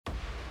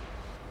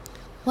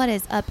What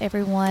is up,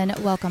 everyone?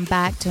 Welcome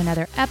back to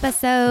another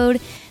episode.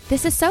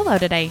 This is solo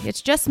today.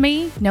 It's just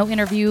me, no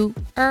interviewer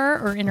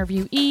or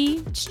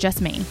interviewee. It's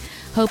just me.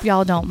 Hope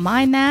y'all don't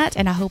mind that,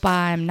 and I hope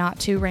I'm not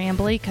too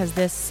rambly because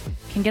this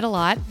can get a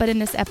lot. But in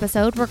this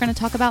episode, we're going to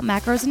talk about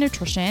macros and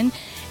nutrition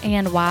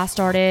and why I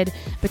started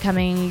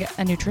becoming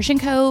a nutrition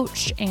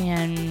coach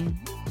and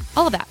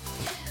all of that.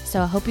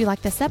 So I hope you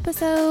like this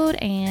episode,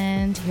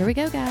 and here we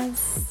go,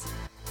 guys.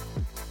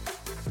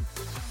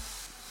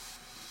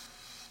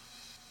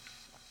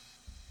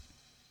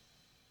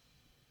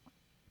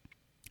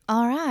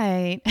 All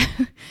right.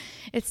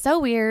 It's so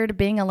weird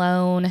being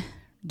alone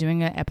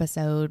doing an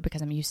episode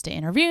because I'm used to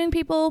interviewing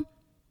people.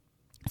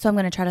 So I'm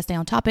going to try to stay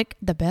on topic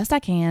the best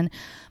I can.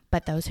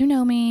 But those who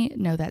know me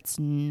know that's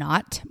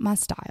not my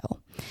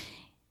style.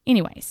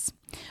 Anyways,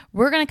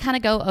 we're going to kind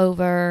of go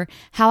over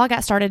how I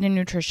got started in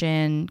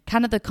nutrition,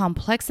 kind of the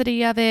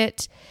complexity of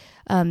it,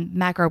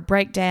 macro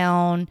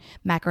breakdown,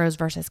 macros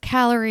versus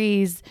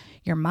calories,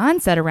 your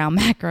mindset around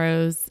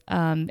macros,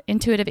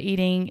 intuitive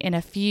eating, and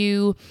a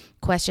few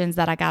questions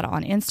that I got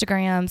on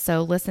Instagram.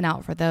 So listen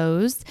out for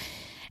those.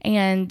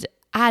 And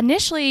I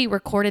initially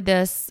recorded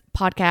this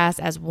podcast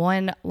as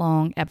one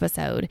long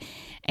episode,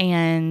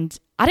 and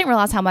I didn't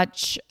realize how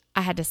much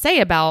I had to say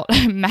about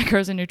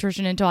macros and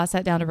nutrition until I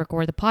sat down to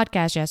record the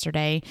podcast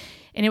yesterday,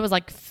 and it was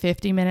like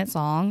 50 minutes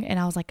long, and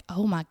I was like,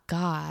 oh my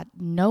God,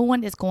 no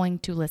one is going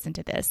to listen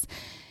to this.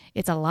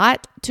 It's a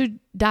lot to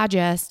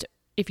digest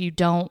if you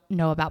don't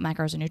know about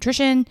macros and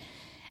nutrition,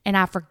 and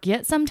I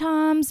forget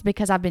sometimes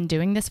because I've been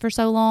doing this for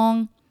so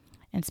long.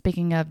 And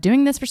speaking of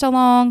doing this for so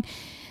long,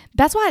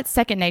 that's why it's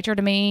second nature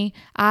to me.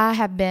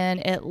 I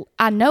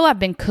know I've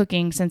been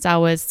cooking since I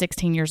was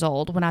 16 years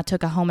old when I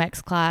took a home ec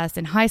class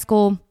in high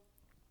school.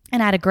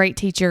 And I had a great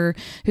teacher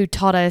who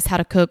taught us how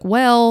to cook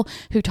well,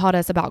 who taught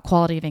us about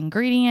quality of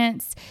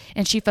ingredients.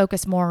 And she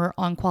focused more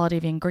on quality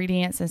of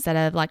ingredients instead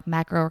of like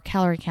macro or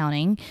calorie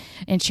counting.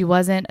 And she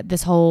wasn't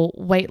this whole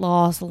weight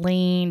loss,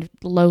 lean,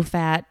 low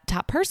fat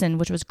type person,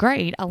 which was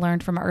great. I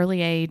learned from an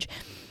early age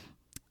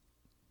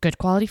good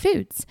quality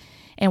foods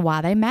and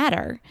why they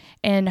matter.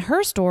 And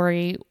her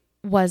story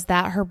was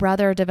that her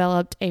brother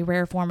developed a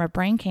rare form of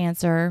brain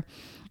cancer,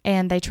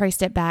 and they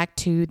traced it back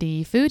to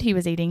the food he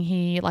was eating.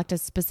 He liked a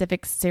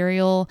specific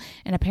cereal,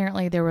 and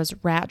apparently there was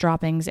rat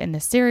droppings in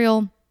the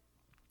cereal.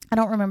 I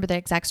don't remember the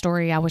exact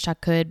story. I wish I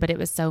could, but it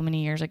was so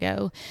many years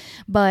ago.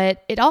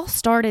 But it all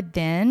started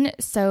then.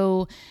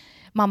 So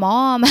my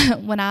mom,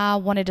 when I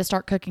wanted to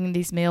start cooking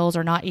these meals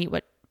or not eat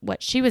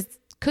what she was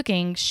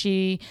cooking,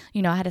 I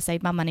had to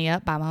save my money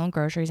up, buy my own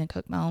groceries, and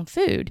cook my own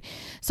food.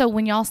 So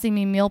when y'all see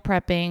me meal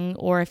prepping,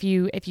 or if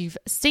you've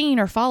seen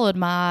or followed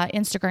my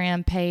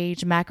Instagram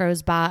page,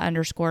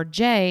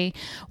 macros_by_J,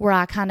 where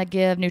I kind of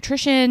give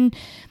nutrition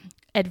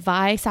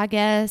advice, I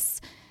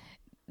guess,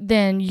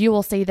 then you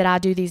will see that I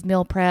do these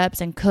meal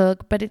preps and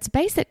cook, but it's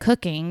basic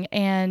cooking.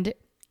 And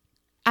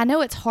I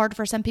know it's hard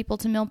for some people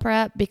to meal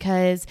prep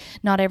because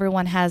not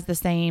everyone has the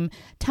same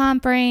time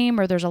frame,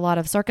 or there's a lot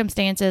of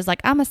circumstances.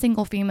 Like, I'm a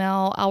single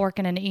female. I work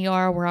in an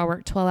ER where I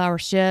work 12-hour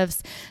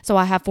shifts. So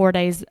I have 4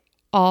 days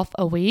off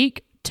a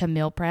week to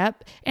meal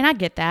prep. And I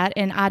get that.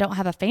 And I don't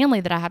have a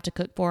family that I have to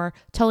cook for.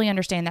 Totally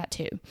understand that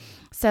too.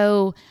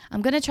 So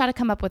I'm going to try to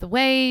come up with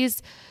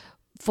ways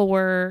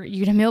for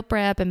you to meal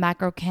prep and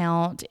macro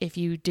count if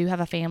you do have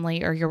a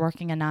family or you're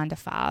working a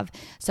 9-to-5.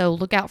 So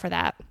look out for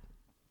that.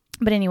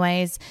 But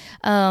anyways,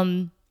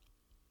 so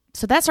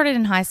that started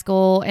in high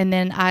school, and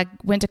then I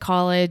went to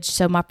college.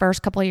 So my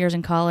first couple of years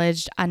in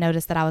college, I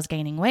noticed that I was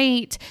gaining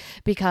weight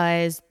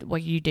because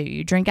what you do,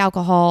 you drink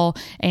alcohol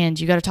and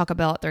you go to Taco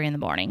Bell at 3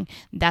 a.m.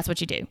 That's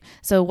what you do.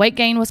 So weight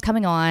gain was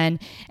coming on,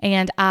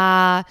 and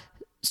I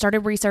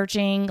started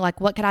researching, like,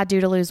 what could I do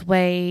to lose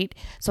weight?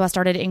 So I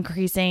started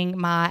increasing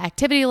my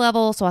activity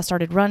level. So I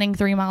started running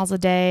 3 miles a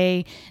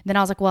day. Then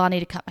I was like, well, I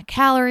need to cut my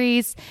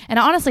calories. And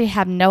I honestly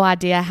have no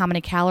idea how many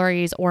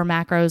calories or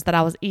macros that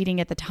I was eating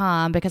at the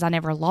time because I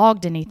never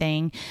logged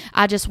anything.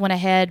 I just went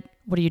ahead.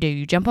 What do?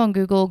 You jump on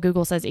Google.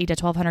 Google says eat a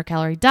 1,200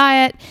 calorie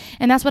diet.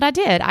 And that's what I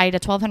did. I ate a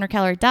 1,200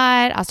 calorie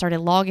diet. I started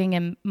logging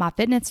in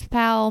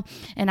MyFitnessPal,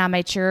 and I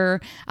made sure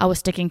I was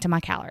sticking to my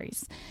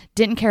calories.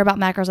 Didn't care about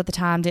macros at the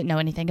time. Didn't know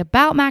anything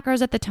about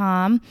macros at the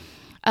time.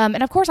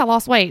 And of course I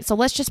lost weight. So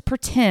let's just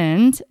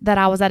pretend that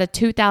I was at a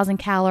 2,000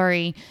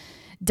 calorie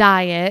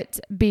diet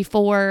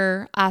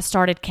before I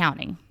started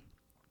counting.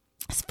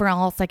 For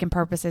all sake and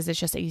purposes, it's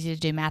just easy to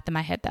do math in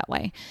my head that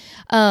way.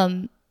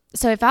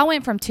 So if I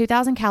went from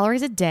 2,000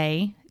 calories a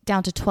day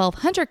down to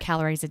 1,200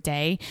 calories a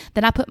day,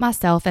 then I put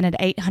myself in an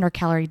 800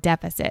 calorie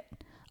deficit.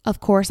 Of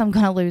course, I'm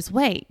going to lose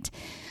weight.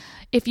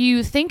 If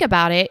you think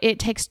about it, it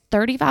takes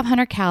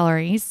 3,500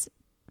 calories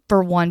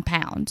for 1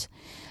 pound.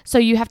 So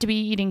you have to be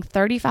eating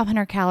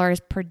 3,500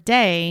 calories per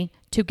day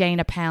to gain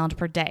a pound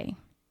per day.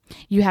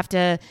 You have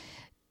to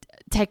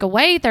take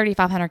away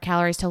 3,500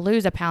 calories to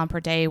lose a pound per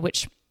day,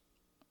 which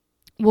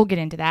we'll get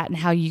into that and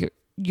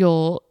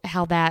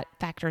how that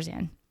factors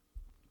in.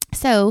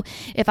 So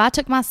if I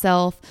took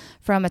myself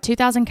from a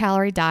 2,000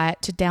 calorie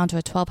diet to down to a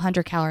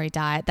 1,200 calorie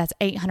diet, that's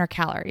 800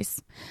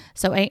 calories.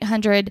 So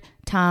 800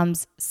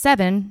 times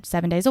 7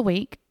 days a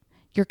week,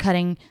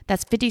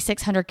 that's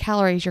 5,600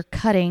 calories you're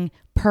cutting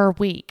per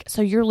week.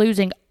 So you're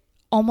losing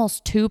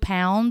almost 2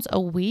 pounds a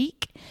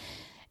week.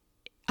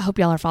 I hope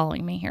y'all are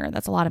following me here.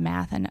 That's a lot of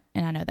math, and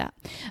I know that.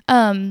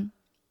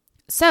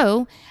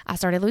 So I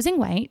started losing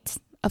weight.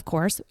 Of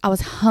course, I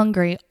was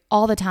hungry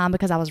all the time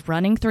because I was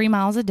running 3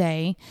 miles a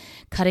day,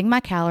 cutting my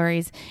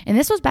calories. And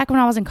this was back when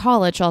I was in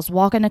college. So I was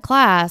walking to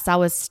class. I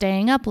was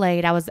staying up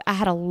late. I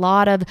had a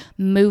lot of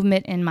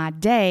movement in my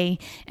day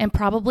and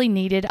probably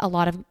needed a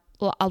lot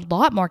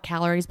more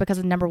calories because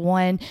of, number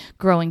one,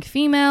 growing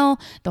female.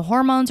 The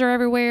hormones are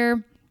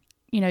everywhere.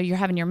 You're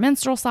having your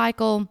menstrual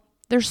cycle.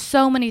 There's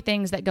so many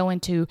things that go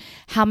into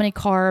how many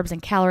carbs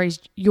and calories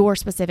your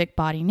specific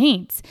body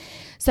needs.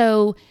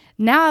 So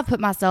now I've put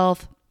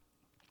myself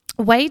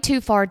way too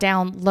far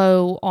down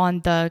low on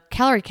the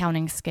calorie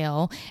counting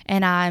scale,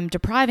 and I'm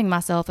depriving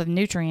myself of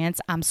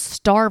nutrients. I'm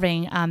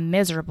starving. I'm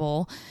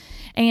miserable.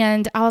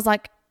 And I was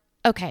like,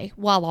 okay,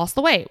 well, I lost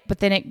the weight, but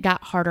then it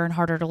got harder and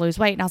harder to lose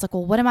weight. And I was like,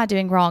 well, what am I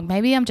doing wrong?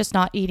 Maybe I'm just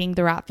not eating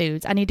the right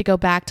foods. I need to go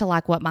back to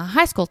like what my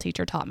high school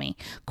teacher taught me,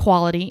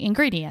 quality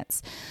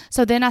ingredients.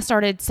 So then I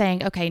started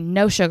saying, okay,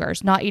 no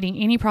sugars, not eating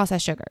any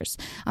processed sugars.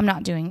 I'm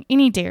not doing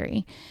any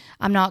dairy.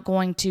 I'm not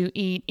going to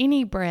eat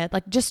any bread.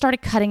 Like, just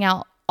started cutting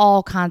out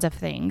all kinds of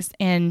things.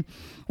 And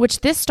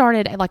which this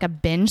started like a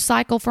binge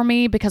cycle for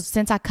me, because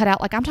since I cut out,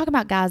 like, I'm talking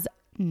about, guys,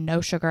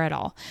 no sugar at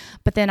all.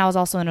 But then I was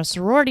also in a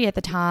sorority at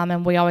the time,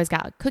 and we always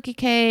got cookie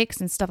cakes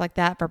and stuff like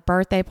that for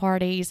birthday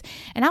parties.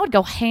 And I would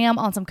go ham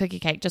on some cookie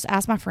cake. Just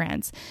ask my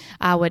friends.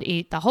 I would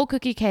eat the whole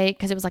cookie cake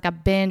because it was like a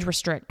binge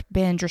restrict.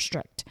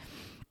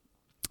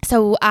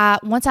 So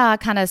once I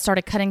kind of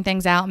started cutting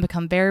things out and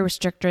become very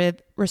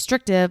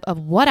restrictive of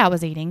what I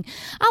was eating,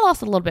 I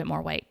lost a little bit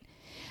more weight.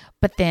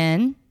 But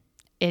then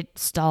it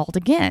stalled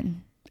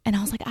again. And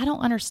I was like, I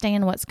don't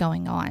understand what's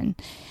going on.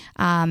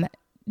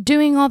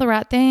 Doing all the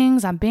right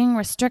things. I'm being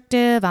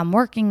restrictive. I'm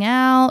working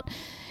out,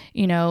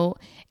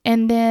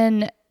 and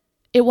then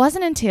it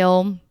wasn't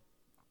until,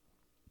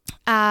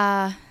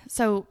 blah,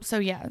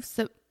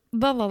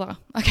 blah, blah.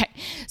 Okay.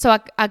 So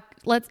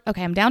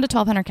I'm down to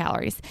 1,200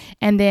 calories,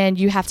 and then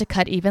you have to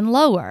cut even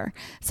lower.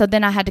 So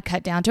then I had to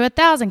cut down to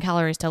 1,000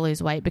 calories to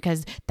lose weight,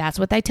 because that's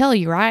what they tell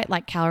you, right?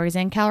 Like, calories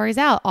in, calories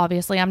out.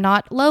 Obviously I'm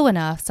not low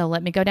enough. So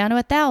let me go down to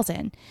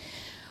 1,000.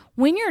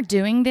 When you're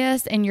doing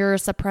this and you're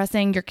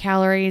suppressing your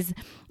calories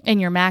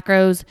and your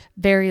macros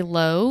very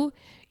low,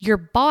 your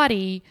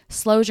body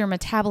slows your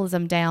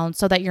metabolism down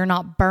so that you're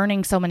not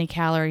burning so many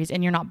calories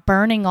and you're not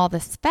burning all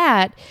this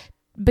fat,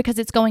 because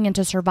it's going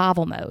into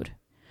survival mode.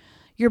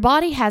 Your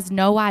body has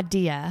no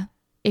idea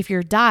if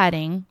you're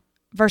dieting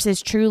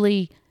versus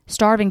truly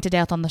starving to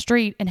death on the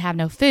street and have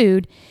no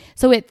food.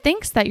 So it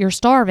thinks that you're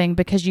starving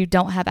because you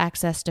don't have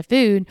access to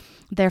food.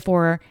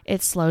 Therefore,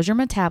 it slows your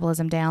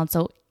metabolism down.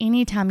 So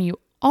anytime you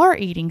are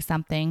eating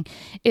something,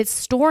 it's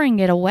storing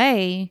it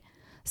away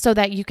so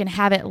that you can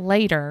have it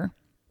later,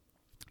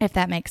 if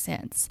that makes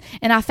sense.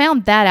 And I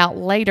found that out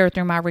later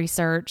through my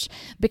research,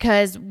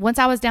 because once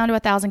I was down to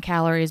 1,000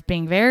 calories,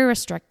 being very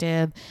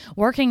restrictive,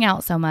 working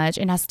out so much,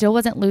 and I still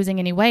wasn't losing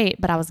any weight,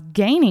 but I was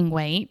gaining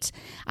weight,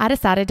 I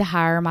decided to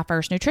hire my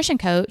first nutrition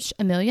coach,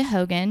 Amelia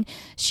Hogan.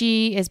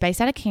 She is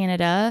based out of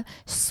Canada.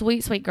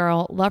 Sweet, sweet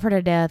girl. Love her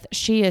to death.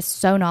 She is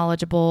so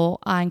knowledgeable.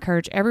 I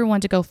encourage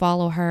everyone to go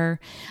follow her.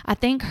 I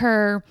think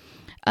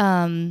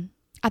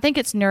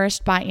it's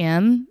Nourished by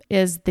M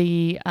is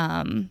the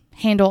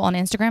handle on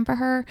Instagram for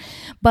her,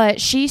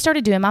 but she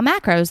started doing my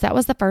macros. That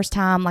was the first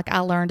time I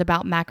learned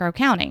about macro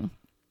counting.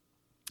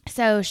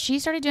 So she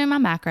started doing my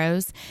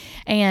macros,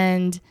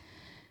 and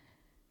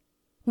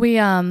we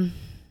got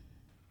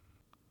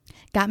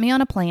me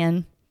on a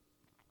plan.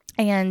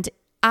 And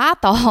I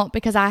thought,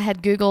 because I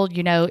had Googled,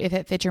 if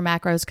it fits your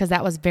macros, because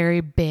that was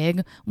very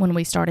big when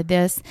we started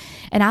this.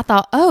 And I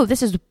thought, oh,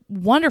 this is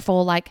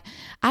wonderful. Like,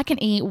 I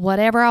can eat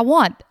whatever I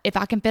want. If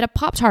I can fit a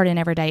Pop-Tart in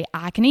every day,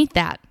 I can eat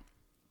that.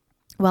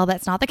 Well,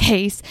 that's not the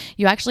case.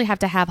 You actually have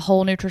to have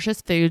whole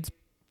nutritious foods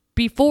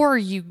before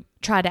you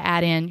try to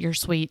add in your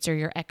sweets or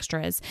your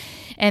extras,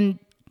 and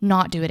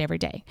not do it every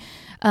day.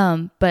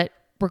 But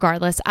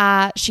regardless,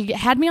 she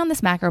had me on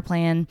this macro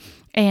plan,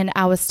 and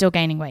I was still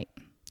gaining weight.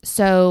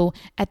 So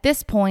at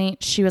this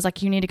point, she was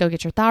like, you need to go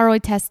get your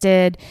thyroid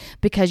tested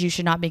because you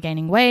should not be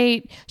gaining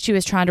weight. She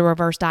was trying to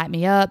reverse diet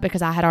me up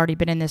because I had already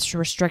been in this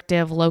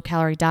restrictive,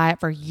 low-calorie diet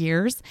for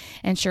years.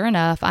 And sure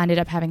enough, I ended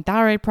up having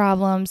thyroid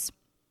problems.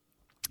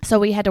 So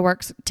we had to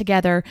work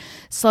together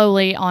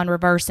slowly on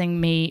reversing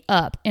me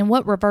up. And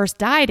what reverse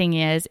dieting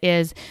is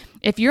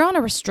if you're on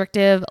a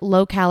restrictive,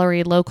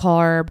 low-calorie,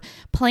 low-carb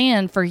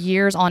plan for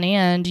years on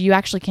end, you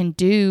actually can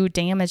do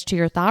damage to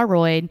your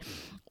thyroid.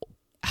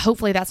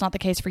 Hopefully that's not the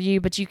case for you,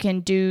 but you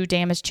can do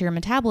damage to your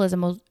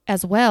metabolism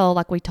as well,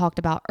 like we talked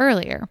about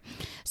earlier.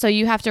 So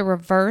you have to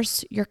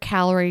reverse your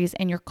calories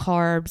and your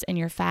carbs and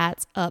your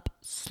fats up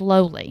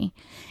slowly.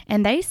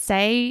 And they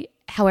say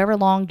however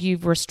long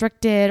you've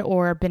restricted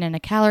or been in a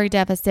calorie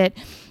deficit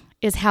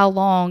is how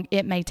long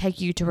it may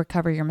take you to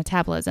recover your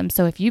metabolism.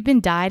 So if you've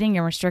been dieting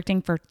and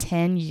restricting for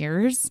 10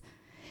 years,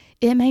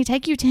 it may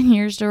take you 10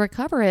 years to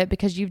recover it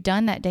because you've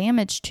done that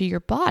damage to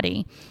your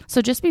body.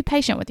 So just be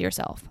patient with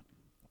yourself.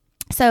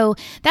 So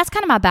that's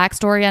kind of my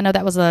backstory. I know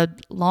that was a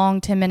long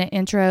 10-minute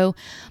intro,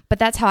 but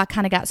that's how I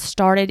kind of got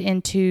started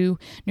into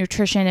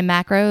nutrition and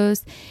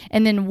macros.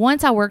 And then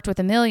once I worked with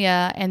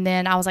Amelia, and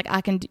then I was like, I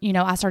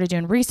started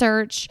doing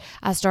research.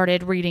 I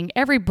started reading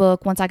every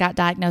book. Once I got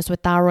diagnosed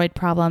with thyroid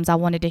problems, I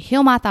wanted to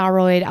heal my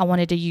thyroid. I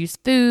wanted to use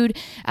food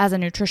as a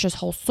nutritious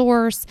whole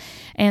source.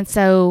 And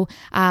so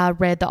I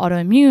read the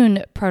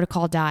autoimmune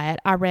protocol diet.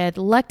 I read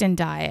lectin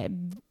diet,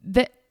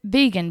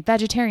 vegan,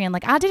 vegetarian.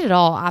 Like I did it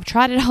all. I've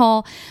tried it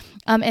all.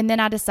 And then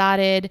I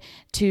decided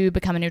to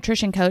become a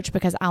nutrition coach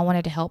because I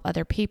wanted to help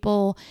other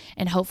people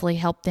and hopefully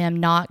help them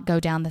not go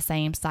down the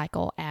same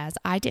cycle as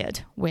I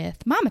did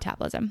with my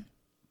metabolism.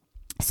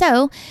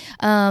 So,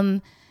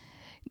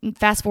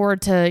 fast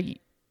forward to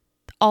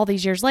all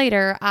these years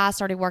later, I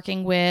started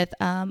working with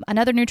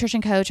another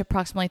nutrition coach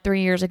approximately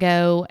 3 years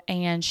ago,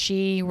 and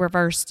she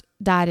reversed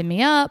dieted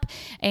me up,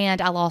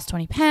 and I lost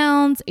 20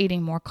 pounds,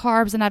 eating more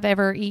carbs than I've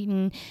ever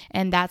eaten,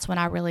 and that's when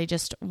I really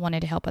just wanted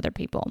to help other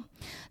people.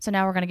 So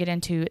now we're going to get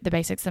into the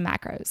basics of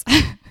macros.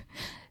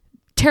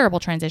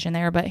 Terrible transition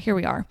there, but here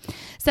we are.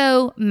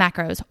 So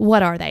macros,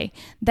 what are they?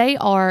 They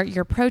are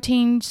your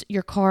proteins,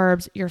 your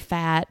carbs, your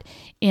fat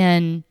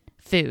in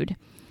food.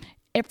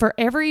 For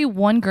every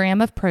 1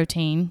 gram of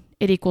protein,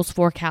 it equals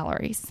 4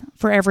 calories.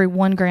 For every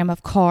 1 gram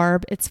of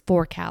carb, it's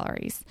 4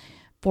 calories.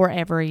 For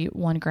every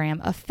 1 gram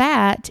of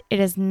fat, it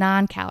is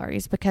 9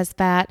 calories because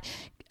fat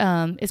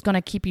is going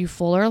to keep you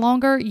fuller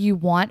longer. You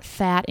want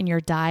fat in your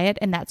diet,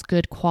 and that's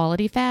good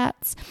quality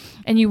fats,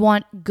 and you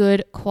want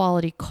good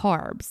quality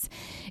carbs.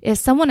 If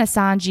someone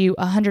assigns you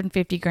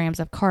 150 grams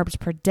of carbs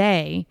per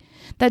day,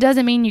 that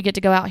doesn't mean you get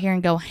to go out here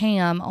and go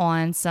ham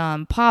on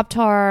some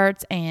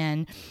Pop-Tarts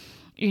and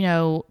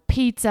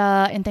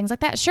pizza and things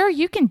like that. Sure,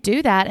 you can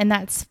do that and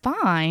that's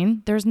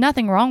fine. There's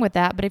nothing wrong with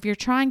that. But if you're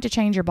trying to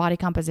change your body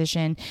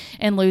composition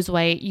and lose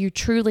weight, you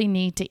truly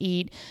need to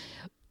eat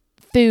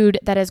food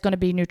that is going to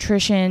be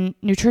nutritional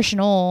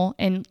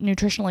and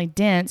nutritionally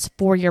dense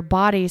for your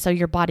body so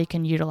your body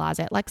can utilize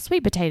it. Like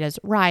sweet potatoes,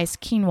 rice,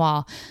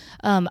 quinoa,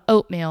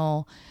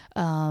 oatmeal,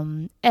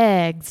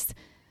 eggs,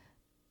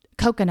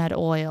 coconut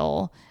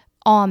oil,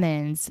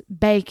 almonds,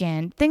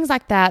 bacon, things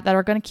like that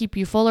are going to keep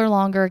you fuller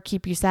longer,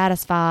 keep you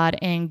satisfied,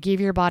 and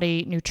give your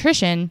body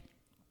nutrition,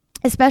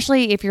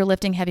 especially if you're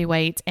lifting heavy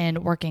weights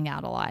and working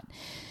out a lot.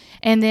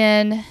 And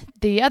then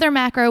the other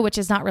macro, which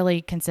is not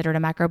really considered a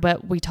macro,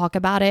 but we talk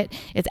about it,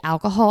 is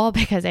alcohol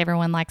because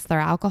everyone likes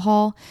their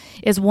alcohol,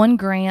 is 1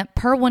 gram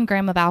per 1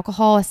 gram of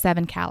alcohol is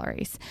 7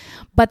 calories.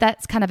 But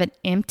that's kind of an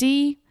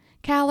empty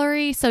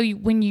calorie. So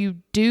when you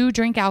do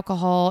drink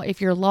alcohol,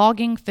 if you're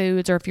logging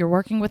foods or if you're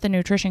working with a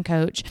nutrition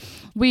coach,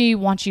 we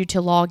want you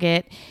to log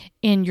it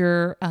in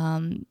your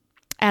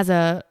as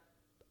a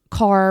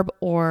carb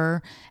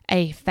or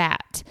a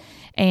fat.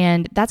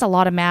 And that's a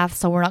lot of math,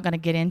 so we're not going to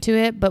get into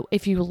it. But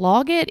if you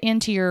log it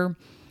into your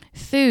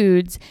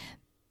foods,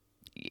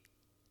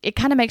 it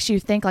kind of makes you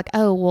think like,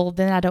 oh, well,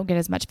 then I don't get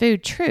as much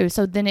food. True.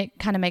 So then it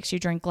kind of makes you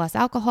drink less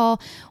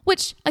alcohol,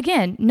 which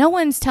again, no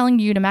one's telling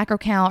you to macro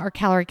count or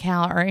calorie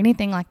count or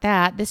anything like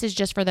that. This is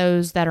just for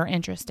those that are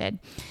interested.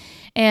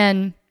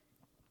 And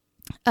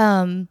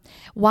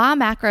why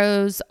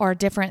macros are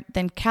different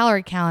than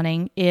calorie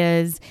counting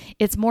is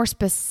it's more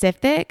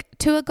specific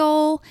to a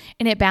goal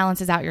and it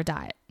balances out your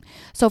diet.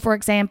 So for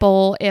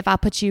example, if I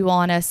put you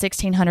on a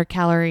 1,600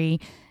 calorie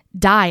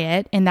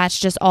diet and that's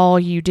just all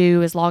you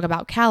do is log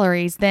about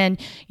calories, then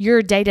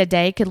your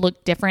day-to-day could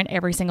look different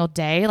every single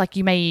day. Like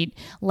you may eat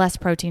less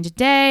protein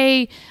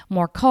today,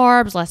 more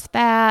carbs, less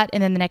fat,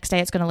 and then the next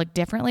day it's going to look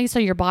differently. So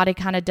your body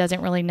kind of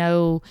doesn't really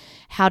know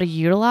how to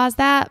utilize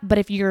that. But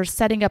if you're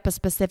setting up a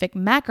specific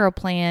macro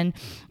plan,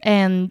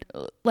 and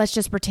let's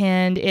just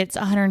pretend it's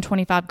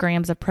 125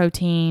 grams of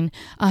protein,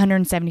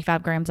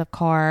 175 grams of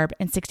carb,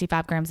 and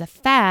 65 grams of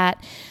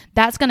fat,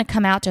 that's going to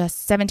come out to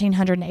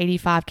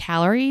 1,785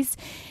 calories.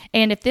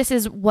 And if this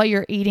is what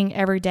you're eating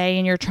every day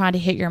and you're trying to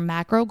hit your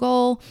macro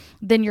goal,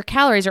 then your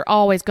calories are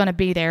always going to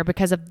be there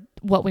because of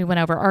what we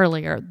went over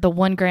earlier, the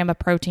 1 gram of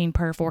protein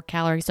per 4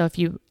 calories. So if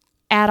you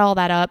add all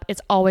that up,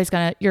 it's always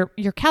going to,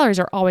 your calories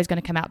are always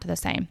going to come out to the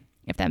same,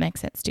 if that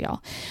makes sense to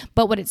y'all.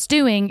 But what it's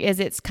doing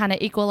is it's kind of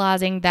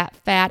equalizing that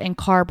fat and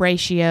carb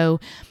ratio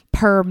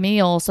per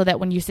meal so that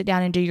when you sit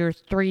down and do your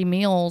 3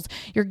 meals,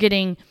 you're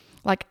getting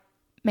like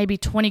maybe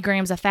 20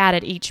 grams of fat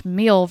at each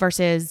meal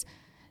versus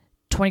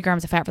 20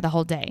 grams of fat for the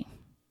whole day.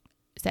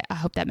 So I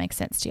hope that makes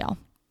sense to y'all.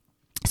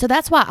 So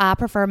that's why I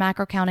prefer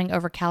macro counting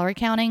over calorie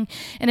counting.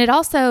 And it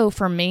also,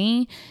 for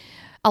me,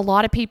 a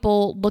lot of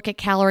people look at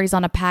calories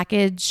on a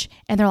package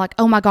and they're like,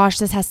 oh my gosh,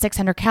 this has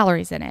 600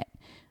 calories in it.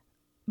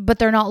 But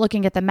they're not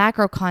looking at the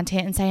macro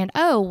content and saying,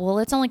 oh, well,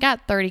 it's only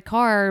got 30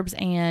 carbs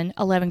and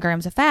 11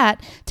 grams of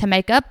fat to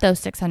make up those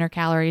 600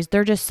 calories.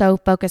 They're just so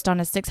focused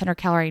on a 600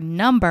 calorie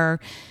number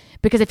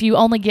Because if you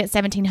only get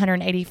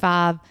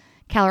 1,785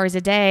 calories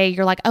a day,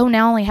 you're like, oh,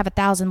 now I only have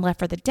 1,000 left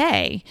for the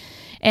day.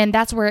 And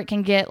that's where it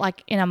can get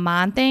like in a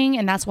mind thing.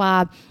 And that's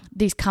why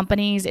these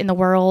companies in the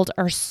world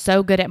are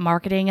so good at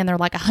marketing, and they're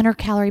like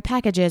 100-calorie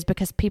packages,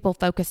 because people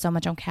focus so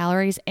much on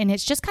calories. And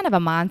it's just kind of a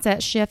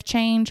mindset shift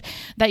change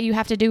that you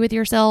have to do with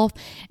yourself,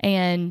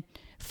 and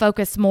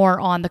focus more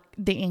on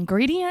the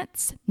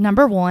ingredients.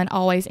 Number one,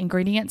 always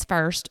ingredients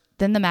first,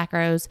 then the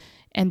macros,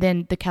 and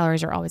then the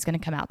calories are always going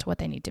to come out to what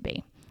they need to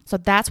be. So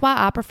that's why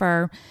I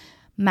prefer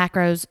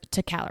macros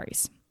to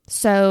calories.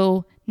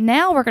 So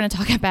now we're going to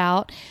talk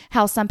about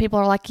how some people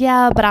are like,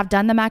 yeah, but I've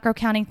done the macro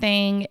counting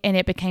thing and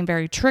it became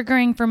very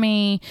triggering for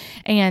me,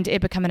 and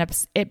it became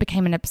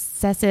an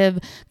obsessive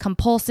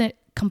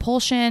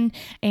compulsion,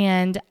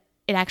 and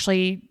it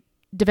actually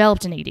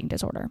developed an eating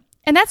disorder.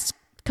 And that's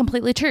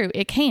completely true.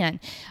 It can.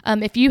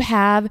 If you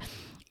have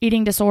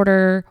eating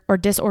disorder or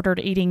disordered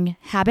eating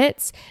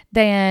habits,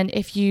 then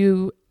if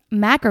you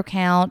macro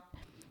count,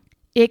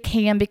 it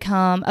can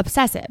become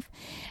obsessive.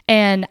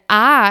 And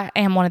I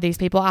am one of these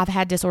people. I've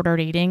had disordered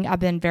eating. I've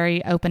been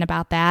very open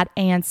about that.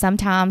 And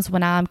sometimes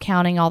when I'm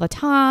counting all the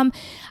time,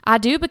 I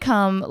do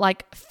become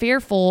like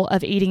fearful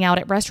of eating out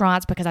at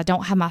restaurants because I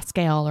don't have my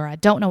scale or I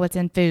don't know what's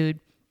in food.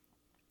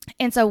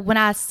 And so when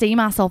I see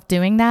myself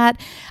doing that,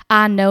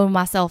 I know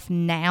myself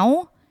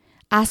now.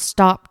 I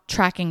stop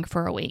tracking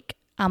for a week.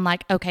 I'm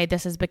like, okay,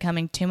 this is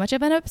becoming too much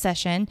of an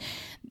obsession.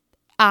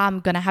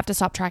 I'm going to have to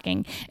stop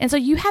tracking. And so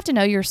you have to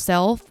know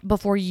yourself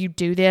before you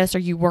do this, or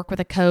you work with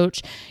a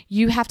coach.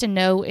 You have to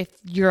know if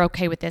you're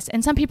okay with this.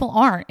 And some people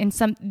aren't.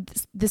 And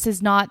this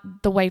is not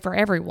the way for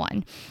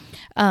everyone.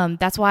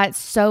 That's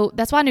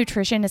why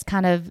nutrition is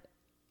kind of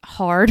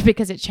hard,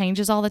 because it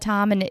changes all the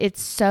time and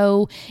it's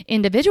so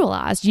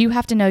individualized. You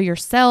have to know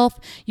yourself.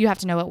 You have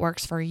to know what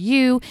works for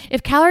you.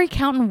 If calorie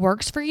counting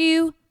works for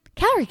you,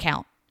 calorie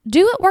count.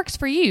 Do what works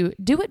for you.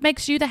 Do what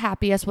makes you the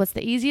happiest, what's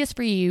the easiest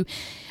for you.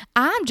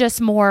 I'm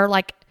just more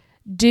like,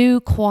 do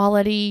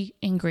quality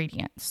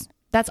ingredients.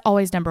 That's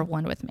always number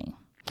one with me.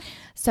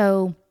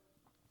 So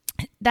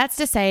that's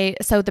to say,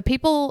 some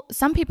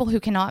people who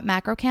cannot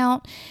macro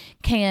count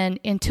can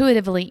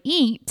intuitively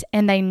eat,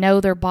 and they know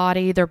their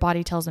body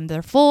tells them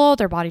they're full,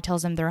 their body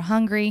tells them they're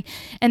hungry,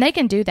 and they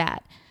can do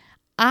that.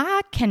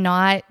 I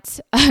cannot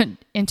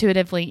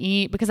intuitively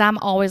eat, because I'm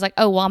always like,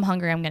 oh, well, I'm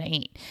hungry, I'm going to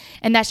eat.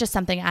 And that's just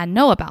something I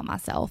know about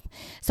myself.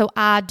 So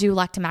I do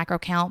like to macro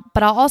count,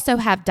 but I also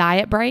have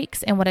diet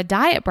breaks. And what a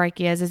diet break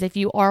is if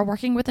you are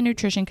working with a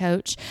nutrition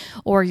coach,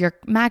 or you're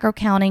macro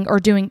counting, or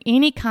doing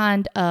any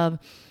kind of,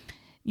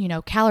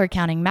 calorie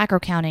counting, macro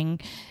counting,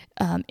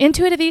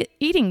 intuitive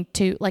eating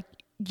too, like,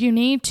 you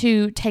need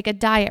to take a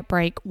diet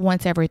break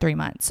once every 3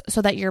 months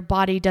so that your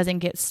body doesn't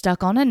get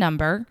stuck on a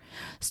number,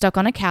 stuck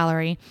on a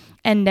calorie,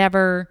 and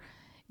never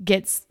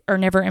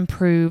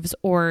improves,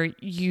 or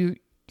your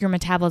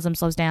metabolism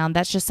slows down.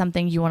 That's just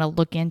something you want to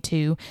look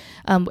into.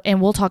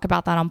 And we'll talk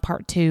about that on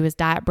part 2, is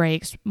diet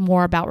breaks,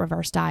 more about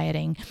reverse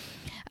dieting.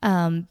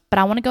 But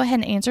I want to go ahead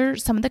and answer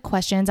some of the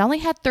questions. I only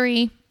had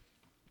 3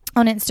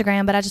 on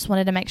Instagram, but I just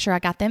wanted to make sure I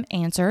got them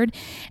answered.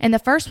 And the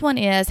first one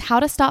is how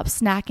to stop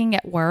snacking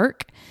at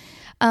work.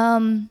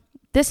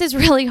 This is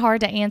really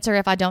hard to answer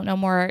if I don't know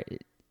more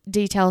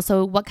details.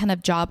 So what kind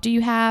of job do you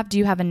have? Do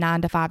you have a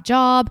 9-to-5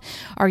 job?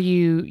 Are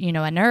you,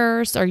 a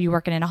nurse? Are you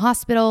working in a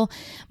hospital?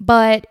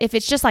 But if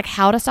it's just like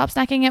how to stop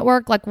snacking at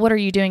work, like what are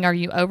you doing? Are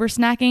you over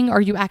snacking?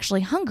 Are you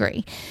actually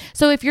hungry?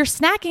 So if you're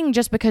snacking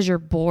just because you're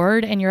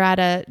bored and you're at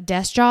a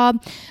desk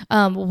job,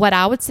 what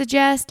I would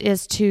suggest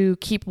is to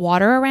keep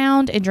water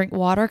around and drink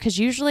water. Because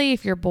usually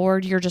if you're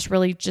bored, you're just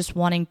really just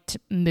wanting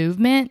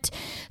movement.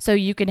 So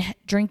you can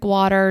drink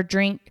water,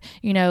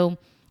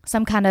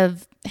 some kind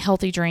of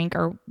healthy drink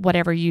or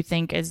whatever you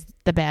think is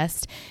the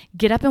best.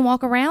 Get up and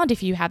walk around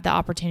if you have the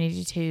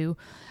opportunity to.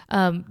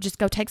 Just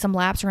go take some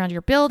laps around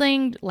your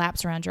building,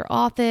 laps around your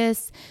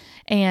office,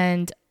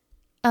 and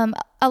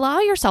allow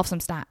yourself some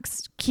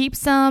snacks. Keep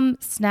some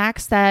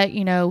snacks that,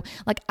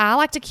 like I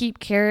like to keep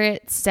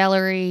carrots,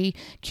 celery,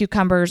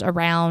 cucumbers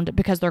around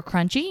because they're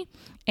crunchy,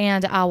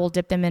 and I will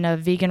dip them in a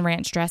vegan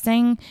ranch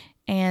dressing,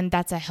 and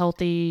that's a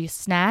healthy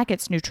snack.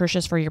 It's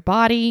nutritious for your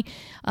body.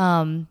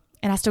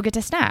 And I still get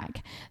to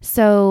snack.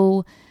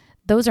 So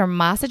those are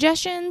my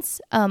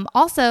suggestions.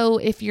 Also,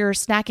 if you're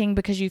snacking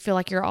because you feel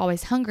like you're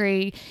always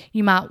hungry,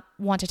 you might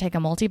want to take a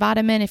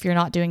multivitamin if you're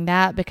not doing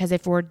that, because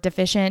if we're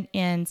deficient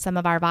in some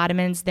of our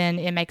vitamins, then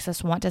it makes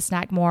us want to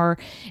snack more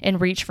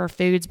and reach for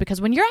foods, because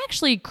when you're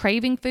actually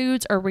craving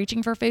foods or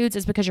reaching for foods,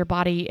 it's because your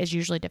body is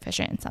usually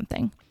deficient in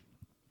something.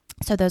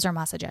 So those are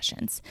my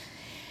suggestions.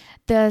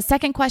 The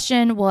second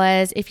question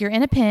was, if you're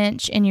in a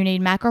pinch and you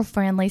need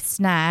macro-friendly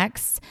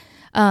snacks,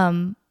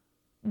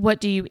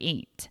 what do you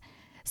eat?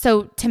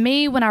 So to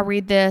me, when I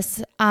read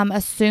this, I'm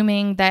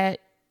assuming that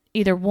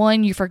either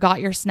one, you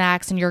forgot your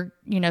snacks and you're,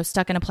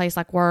 stuck in a place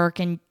like work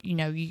and,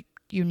 you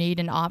need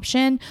an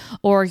option,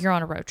 or you're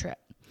on a road trip.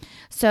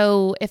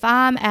 So if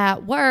I'm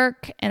at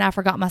work and I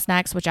forgot my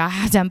snacks, which I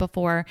have done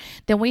before,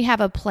 then we have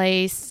a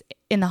place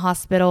in the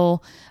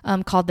hospital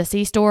called the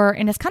C-Store,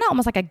 and it's kind of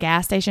almost like a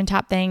gas station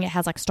type thing. It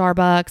has like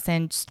Starbucks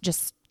and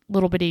just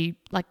little bitty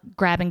like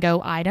grab and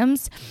go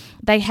items.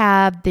 They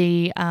have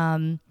the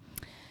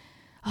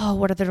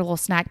what are their little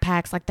snack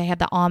packs? Like they have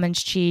the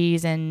almonds,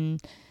 cheese,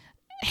 and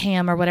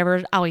ham or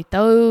whatever. I'll eat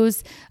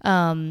those.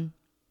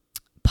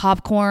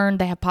 Popcorn.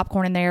 They have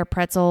popcorn in there,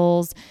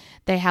 pretzels.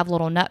 They have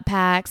little nut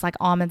packs like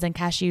almonds and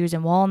cashews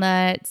and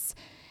walnuts.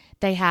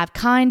 They have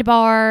Kind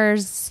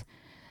bars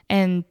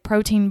and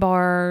protein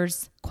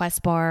bars,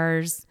 Quest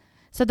bars.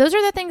 So those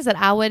are the things that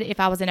I would, if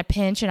I was in a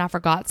pinch and I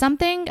forgot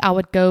something, I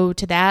would go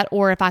to that.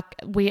 Or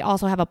we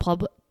also have a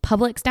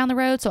Publix down the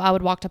road. So I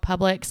would walk to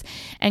Publix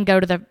and go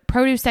to the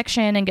produce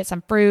section and get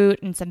some fruit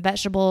and some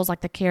vegetables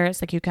like the carrots,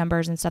 the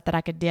cucumbers, and stuff that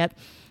I could dip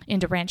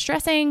into ranch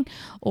dressing,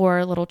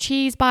 or little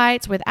cheese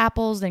bites with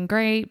apples and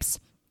grapes.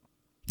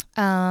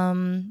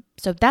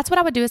 So that's what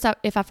I would do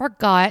if I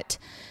forgot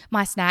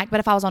my snack. But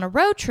if I was on a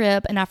road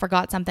trip and I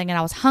forgot something and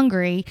I was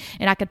hungry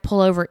and I could pull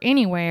over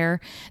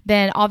anywhere,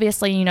 then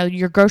obviously,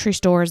 your grocery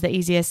store is the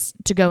easiest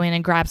to go in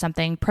and grab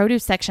something.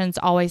 Produce sections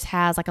always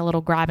has like a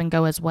little grab and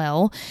go as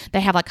well.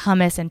 They have like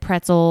hummus and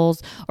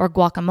pretzels or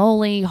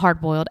guacamole,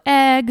 hard-boiled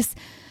eggs,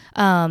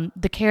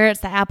 the carrots,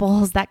 the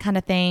apples, that kind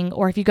of thing.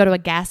 Or if you go to a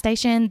gas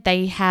station,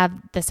 they have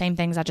the same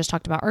things I just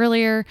talked about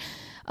earlier.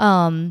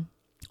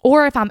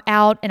 Or if I'm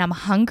out and I'm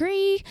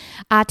hungry,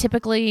 I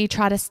typically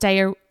try to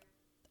stay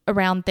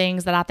around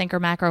things that I think are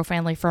macro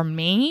friendly for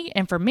me.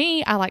 And for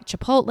me, I like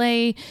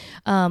Chipotle,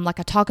 like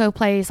a taco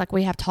place. Like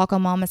we have Taco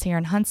Mamas here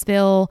in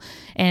Huntsville,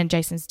 and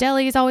Jason's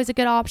Deli is always a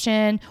good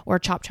option, or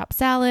Chop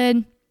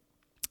Salad.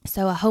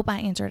 So I hope I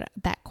answered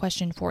that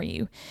question for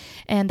you.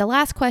 And the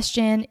last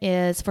question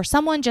is, for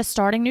someone just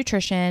starting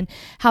nutrition,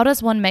 how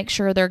does one make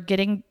sure they're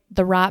getting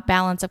the right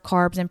balance of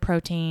carbs and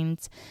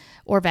proteins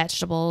or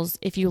vegetables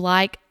if you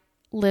like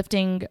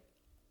lifting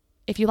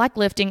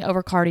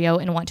over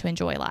cardio and want to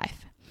enjoy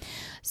life?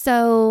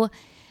 So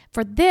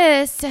for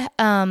this,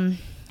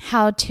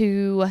 how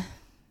to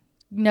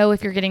know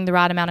if you're getting the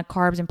right amount of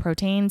carbs and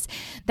proteins,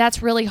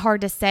 that's really hard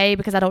to say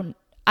because I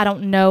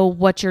don't know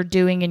what you're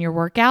doing in your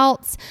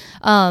workouts.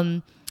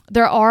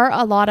 There are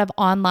a lot of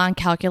online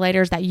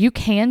calculators that you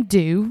can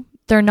do.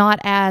 They're not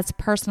as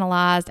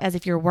personalized as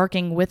if you're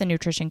working with a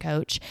nutrition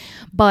coach,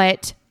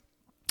 but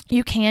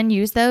you can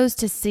use those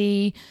to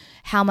see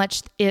how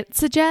much it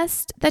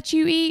suggests that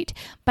you eat.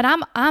 But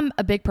I'm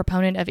a big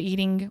proponent of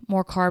eating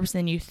more carbs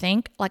than you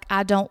think. Like,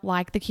 I don't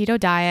like the keto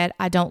diet.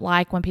 I don't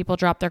like when people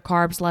drop their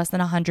carbs less than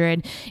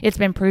 100. It's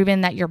been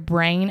proven that your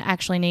brain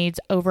actually needs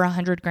over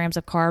 100 grams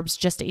of carbs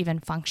just to even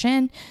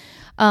function.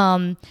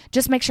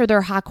 Just make sure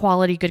they're high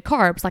quality, good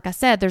carbs. Like I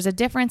said, there's a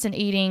difference in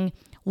eating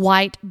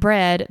white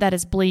bread that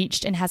is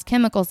bleached and has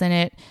chemicals in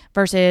it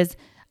versus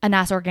a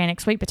nice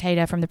organic sweet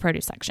potato from the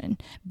produce section.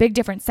 Big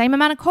difference. Same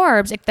amount of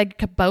carbs. If they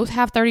could both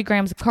have 30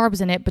 grams of carbs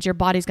in it, but your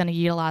body's going to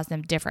utilize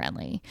them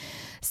differently.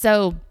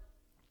 So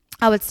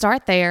I would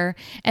start there.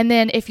 And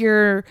then if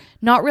you're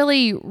not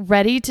really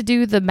ready to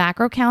do the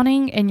macro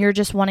counting and you're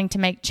just wanting to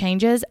make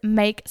changes,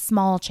 make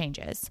small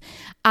changes.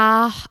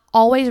 I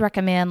always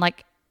recommend,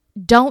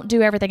 don't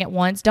do everything at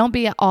once. Don't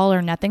be an all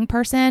or nothing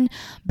person,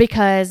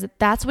 because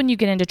that's when you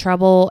get into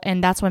trouble,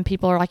 and that's when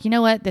people are like, you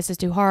know what, this is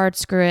too hard,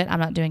 screw it, I'm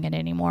not doing it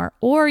anymore.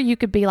 Or you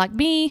could be like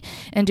me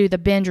and do the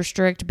binge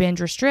restrict,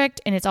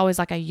 and it's always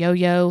like a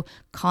yo-yo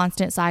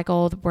constant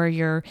cycle where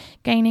you're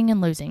gaining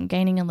and losing.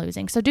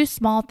 So do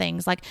small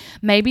things. Like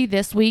maybe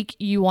this week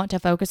you want to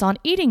focus on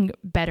eating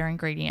better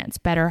ingredients,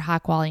 better high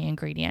quality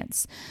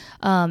ingredients,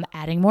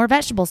 adding more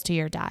vegetables to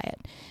your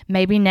diet.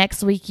 Maybe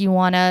next week you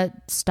want to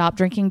stop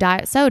drinking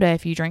diet soda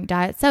if you drink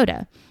diet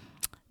soda.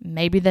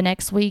 Maybe the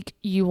next week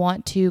you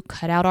want to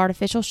cut out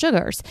artificial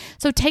sugars.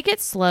 So take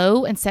it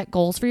slow and set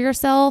goals for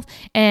yourself,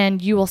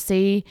 and you will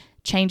see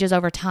changes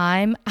over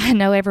time. I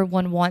know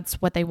everyone wants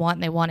what they want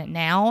and they want it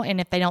now.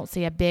 And if they don't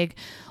see a big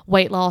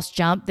weight loss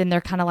jump, then they're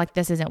kind of like,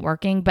 this isn't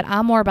working. But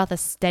I'm more about the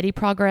steady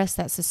progress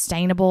that's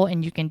sustainable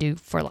and you can do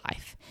for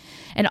life.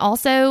 And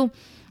also,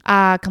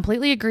 I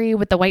completely agree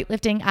with the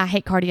weightlifting. I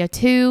hate cardio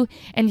too.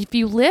 And if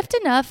you lift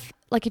enough,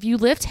 if you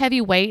lift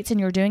heavy weights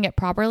and you're doing it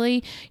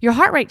properly, your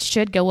heart rate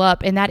should go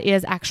up. And that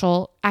is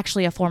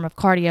actually a form of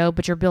cardio,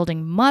 but you're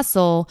building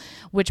muscle,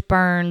 which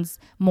burns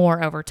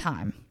more over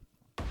time.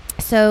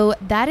 So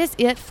that is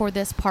it for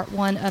this part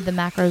 1 of the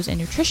macros and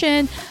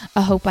nutrition.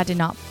 I hope I did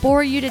not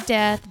bore you to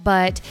death,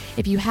 but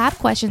if you have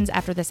questions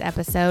after this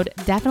episode,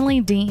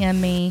 definitely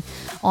DM me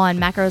on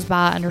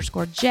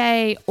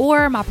macrosby_J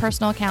or my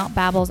personal account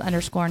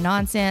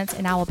babbles_nonsense,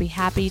 and I will be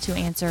happy to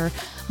answer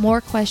more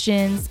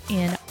questions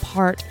in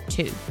part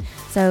 2.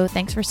 So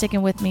thanks for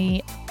sticking with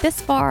me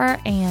this far,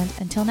 and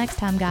until next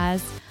time,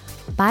 guys,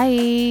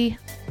 bye.